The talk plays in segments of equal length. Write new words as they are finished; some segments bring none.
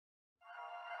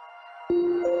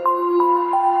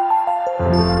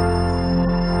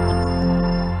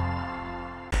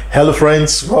Hello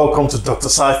friends, welcome to Dr.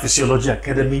 Ossai Physiology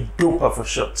Academy, DOPA for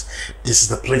short. This is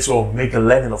the place where we make the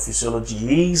learning of physiology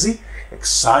easy,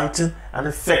 exciting and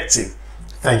effective.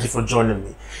 Thank you for joining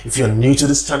me. If you're new to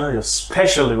this channel, you're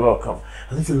especially welcome.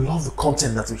 And if you love the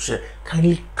content that we share,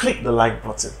 kindly click the like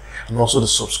button and also the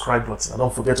subscribe button. And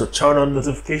don't forget to turn on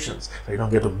notifications so you don't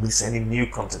get to miss any new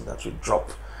content that we drop.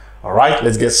 Alright,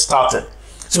 let's get started.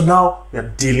 So now we are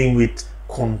dealing with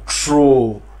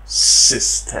control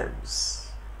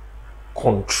systems.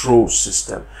 Control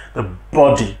system. The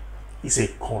body is a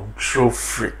control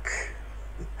freak.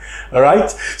 All right,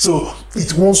 so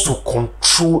it wants to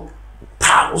control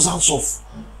thousands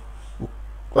of,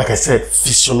 like I said,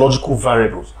 physiological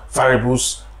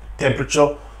variables,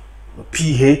 temperature,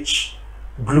 pH,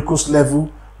 glucose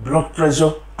level, blood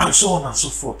pressure, and so on and so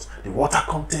forth. The water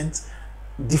content,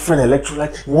 different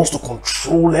electrolytes. It wants to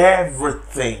control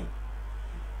everything,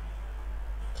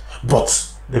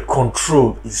 but the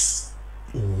control is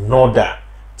in order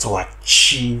to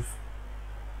achieve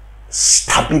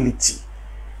stability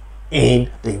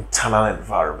in the internal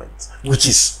environment, which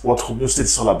is what homeostasis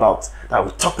is all about, that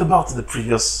we talked about in the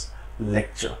previous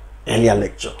earlier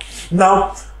lecture.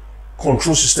 Now,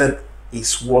 control system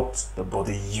is what the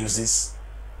body uses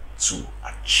to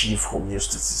achieve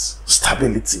homeostasis,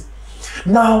 stability.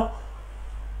 Now,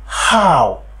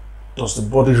 how does the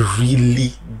body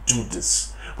really do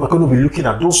this? We're going to be looking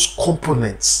at those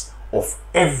components of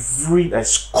every that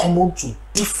is common to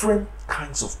different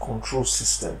kinds of control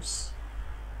systems.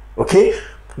 Okay,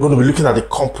 we're going to be looking at the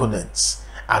components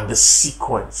and the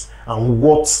sequence and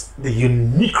what the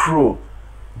unique role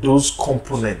those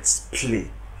components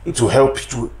play. It will help you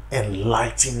to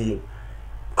enlighten you,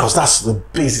 because that's the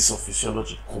basis of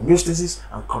physiology: homeostasis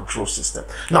and control system.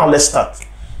 Now let's start.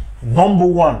 Number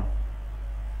one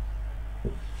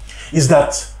is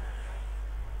that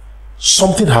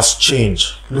something has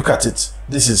changed. Look at it.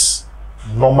 This is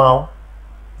normal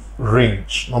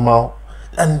range, normal,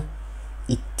 and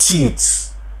it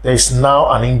tilts. There is now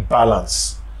an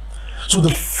imbalance. So the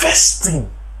first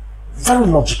thing, very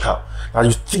logical, that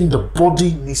you think the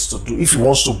body needs to do if it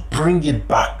wants to bring it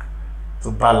back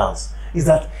to balance, is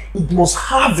that it must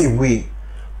have a way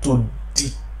to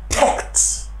detect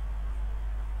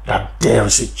that there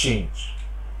is a change.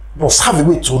 It must have a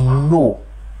way to know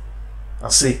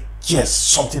and say, yes,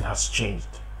 something has changed.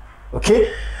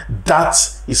 Okay, that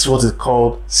is what is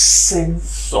called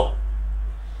sensor.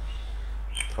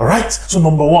 All right, so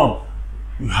number one,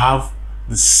 you have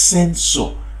the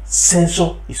sensor.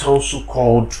 Sensor is also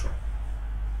called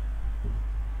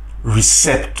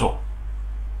receptor,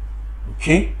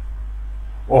 okay,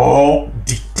 or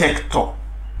detector,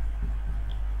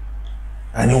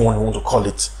 anyone you want to call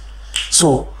it.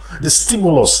 So the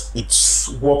stimulus, it's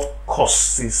what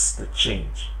causes the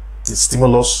change. The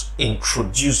stimulus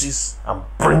introduces and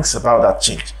brings about that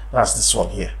change. That's this one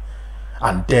here.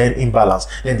 And then imbalance.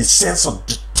 Then the sensor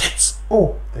detects,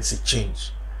 oh, there's a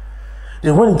change.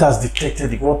 Then when it has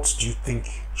detected it, what do you think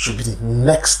should be the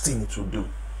next thing it will do?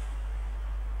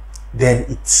 Then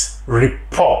it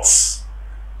reports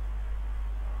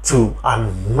to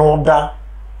another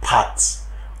part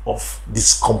of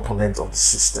this component of the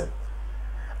system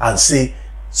and say,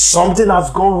 something has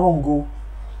gone wrong. Go.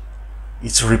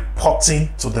 It's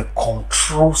reporting to the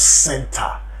control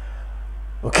center.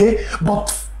 Okay,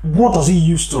 but what does it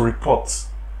use to report?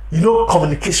 You know,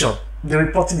 communication. The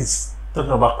reporting is talking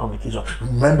about communication.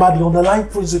 Remember the underlying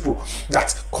principle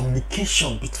that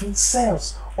communication between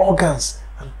cells, organs,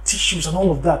 and tissues and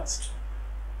all of that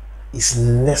is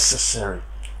necessary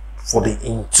for the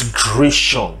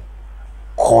integration,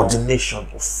 coordination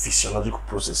of physiological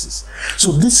processes.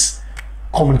 So this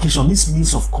communication, this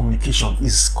means of communication,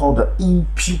 is called the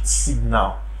input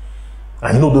signal.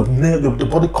 And you know, the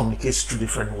body communicates through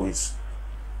different ways: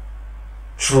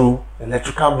 through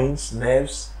electrical means,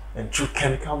 nerves, and through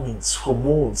chemical means,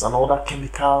 hormones and other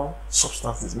chemical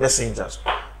substances, messengers.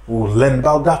 We'll learn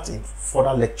about that in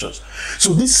further lectures.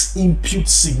 So this input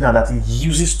signal that it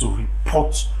uses to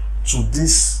report to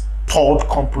this third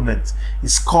component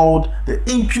is called the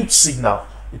input signal.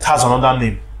 It has another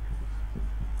name: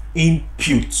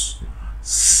 input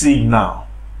signal.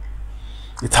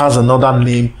 It has another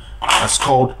name that's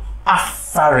called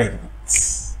afferent.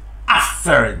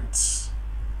 Afferent.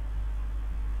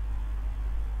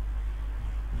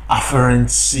 Afferent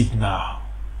signal.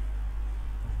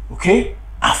 Okay?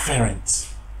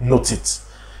 Afferent. Note it,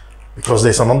 because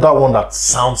there's another one that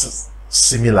sounds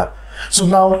similar. So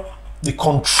now the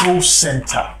control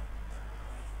center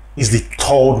is the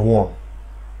third one.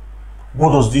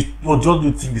 What do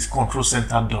you think this control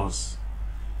center does?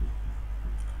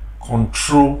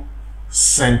 control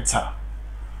center.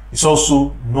 It's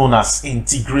also known as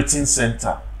integrating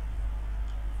center.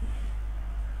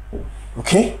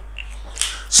 Okay?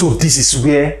 So this is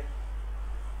where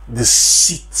the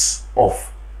seat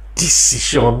of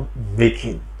decision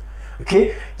making.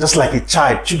 Okay? Just like a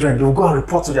child, children, they will go and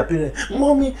report to their parents,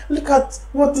 "Mommy, look at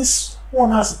what this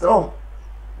one has done."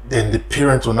 Then the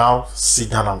parent will now sit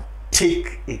down and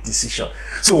take a decision.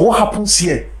 So what happens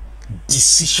here?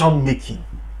 Decision making.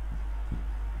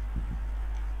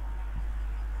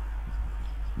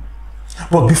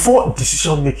 But before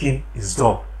decision making is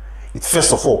done, it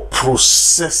first of all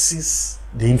processes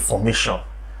the information,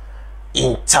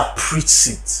 interprets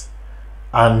it,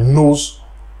 and knows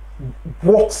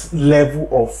what level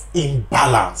of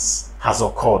imbalance has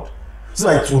occurred, so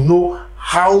that it will know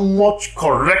how much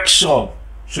correction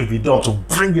should be done to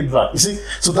bring it back. You see,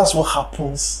 so that's what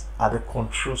happens at the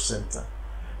control center.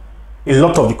 A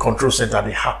lot of the control center,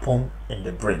 they happen in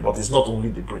the brain, but it's not only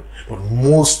the brain, but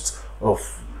most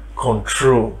of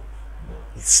control,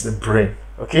 it's the brain.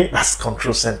 Okay, that's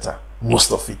control center,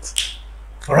 most of it.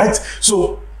 All right,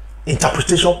 so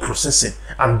interpretation, processing,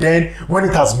 and then when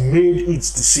it has made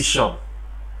its decision,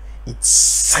 it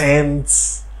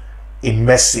sends a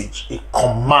message, a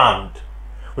command.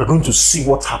 We're going to see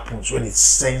what happens when it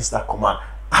sends that command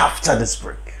after this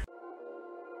break.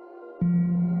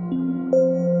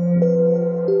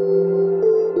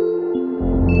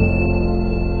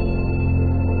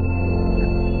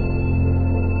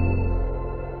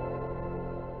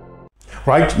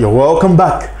 Right, you're welcome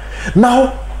back.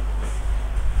 Now,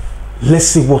 let's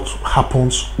see what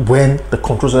happens when the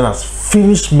control center has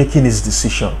finished making its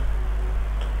decision.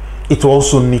 It will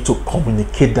also need to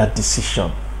communicate that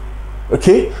decision.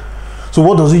 Okay, so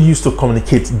what does it use to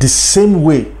communicate? The same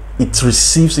way it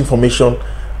receives information.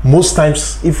 Most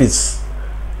times, if it's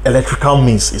electrical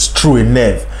means, it's through a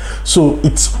nerve. So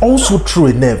it's also through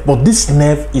a nerve, but this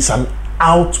nerve is an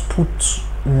output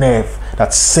nerve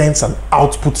that sends an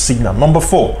output signal. Number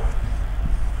 4,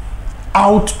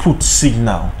 output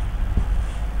signal.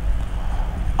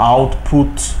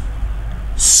 Output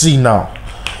signal.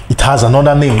 It has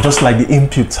another name, just like the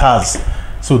input has.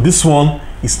 So this one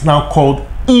is now called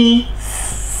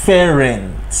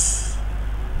efferent.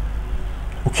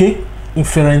 Okay,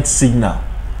 efferent signal.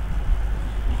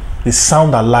 They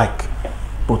sound alike,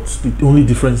 but the only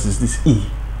difference is this A.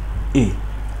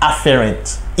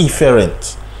 Afferent,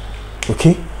 efferent.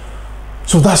 Okay,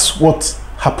 so that's what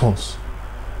happens.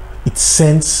 It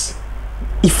sends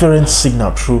efferent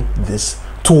signal through this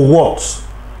to what?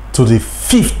 To the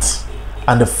 5th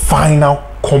and the final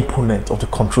component of the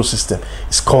control system.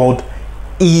 It's called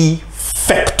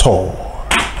effector.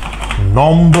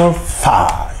 Number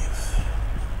 5,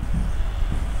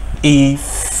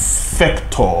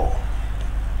 effector.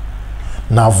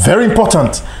 Now, very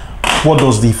important, what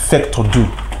does the effector do?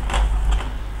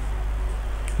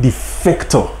 The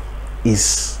effector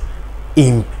is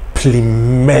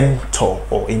implementer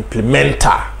or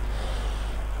implementer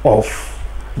of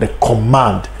the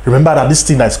command. Remember that this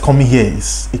thing that is coming here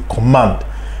is a command.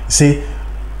 You say,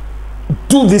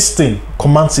 do this thing,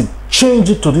 commands it, change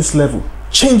it to this level,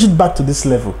 change it back to this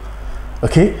level.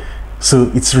 Okay, so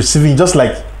it's receiving, just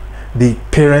like the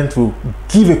parent will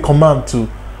give a command to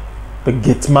the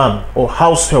gate man or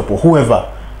house help or whoever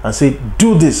and say,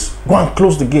 do this, go and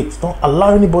close the gate, don't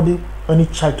allow anybody, any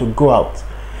child to go out.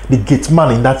 The gate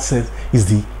man in that sense is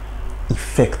the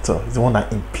effector, is the one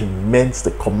that implements the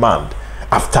command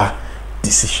after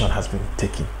decision has been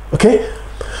taken. Okay,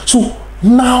 so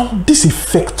now this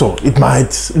effector, it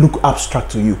might look abstract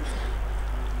to you.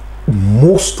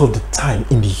 Most of the time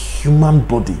in the human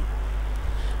body,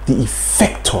 the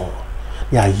effector,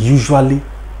 they are usually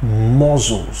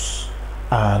muscles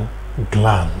and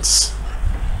glands.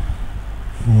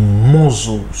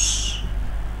 Muscles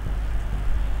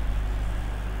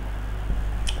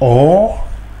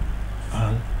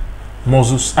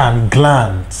muscles and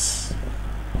glands.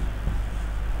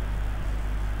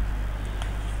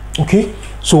 Okay,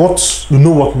 so you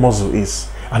know what muscle is,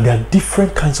 and there are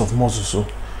different kinds of muscles. So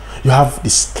you have the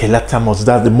skeletal muscles,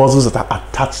 that's the muscles that are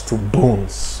attached to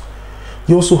bones.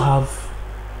 You also have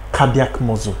cardiac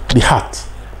muscle, the heart.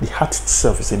 The heart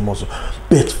itself is a muscle,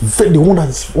 but the one that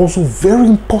is also very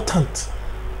important,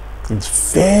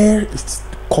 it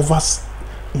covers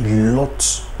a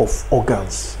lot of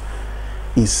organs,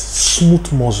 is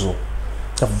smooth muscle.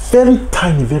 They're very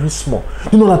tiny, very small.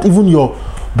 You know that even your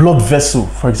blood vessel,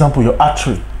 for example, your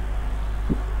artery,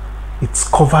 it's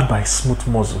covered by smooth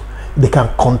muscle. They can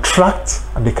contract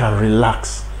and they can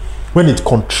relax. When it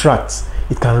contracts,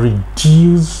 it can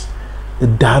reduce the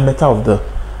diameter of the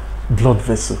blood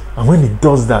vessel, and when it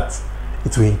does that,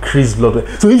 it will increase blood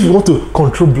pressure. So if you want to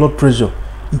control blood pressure,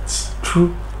 it's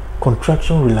through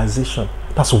contraction relaxation.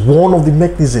 That's one of the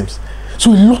mechanisms.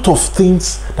 So a lot of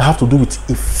things that have to do with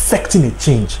effecting a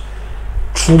change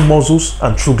through muscles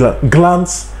and through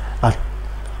glands are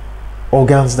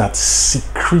organs that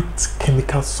secrete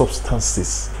chemical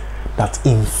substances that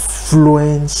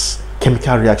influence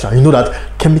chemical reaction. You know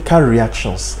that chemical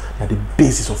reactions are the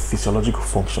basis of physiological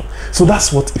function. So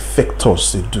that's what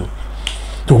effectors they do.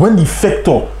 So when the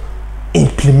effector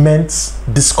implements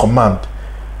this command,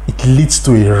 it leads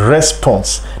to a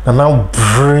response that now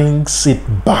brings it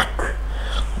back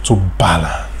to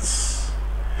balance.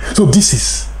 So this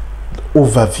is the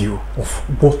overview of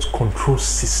what control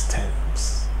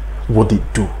systems, what they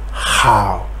do,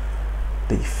 how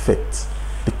they affect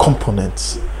the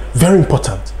components. Very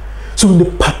important. So in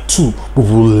the part 2, we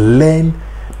will learn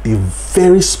the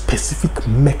very specific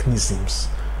mechanisms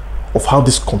of how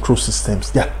these control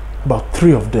systems, there are about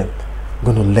 3 of them. I'm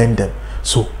going to learn them.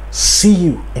 So see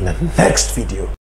you in the next video.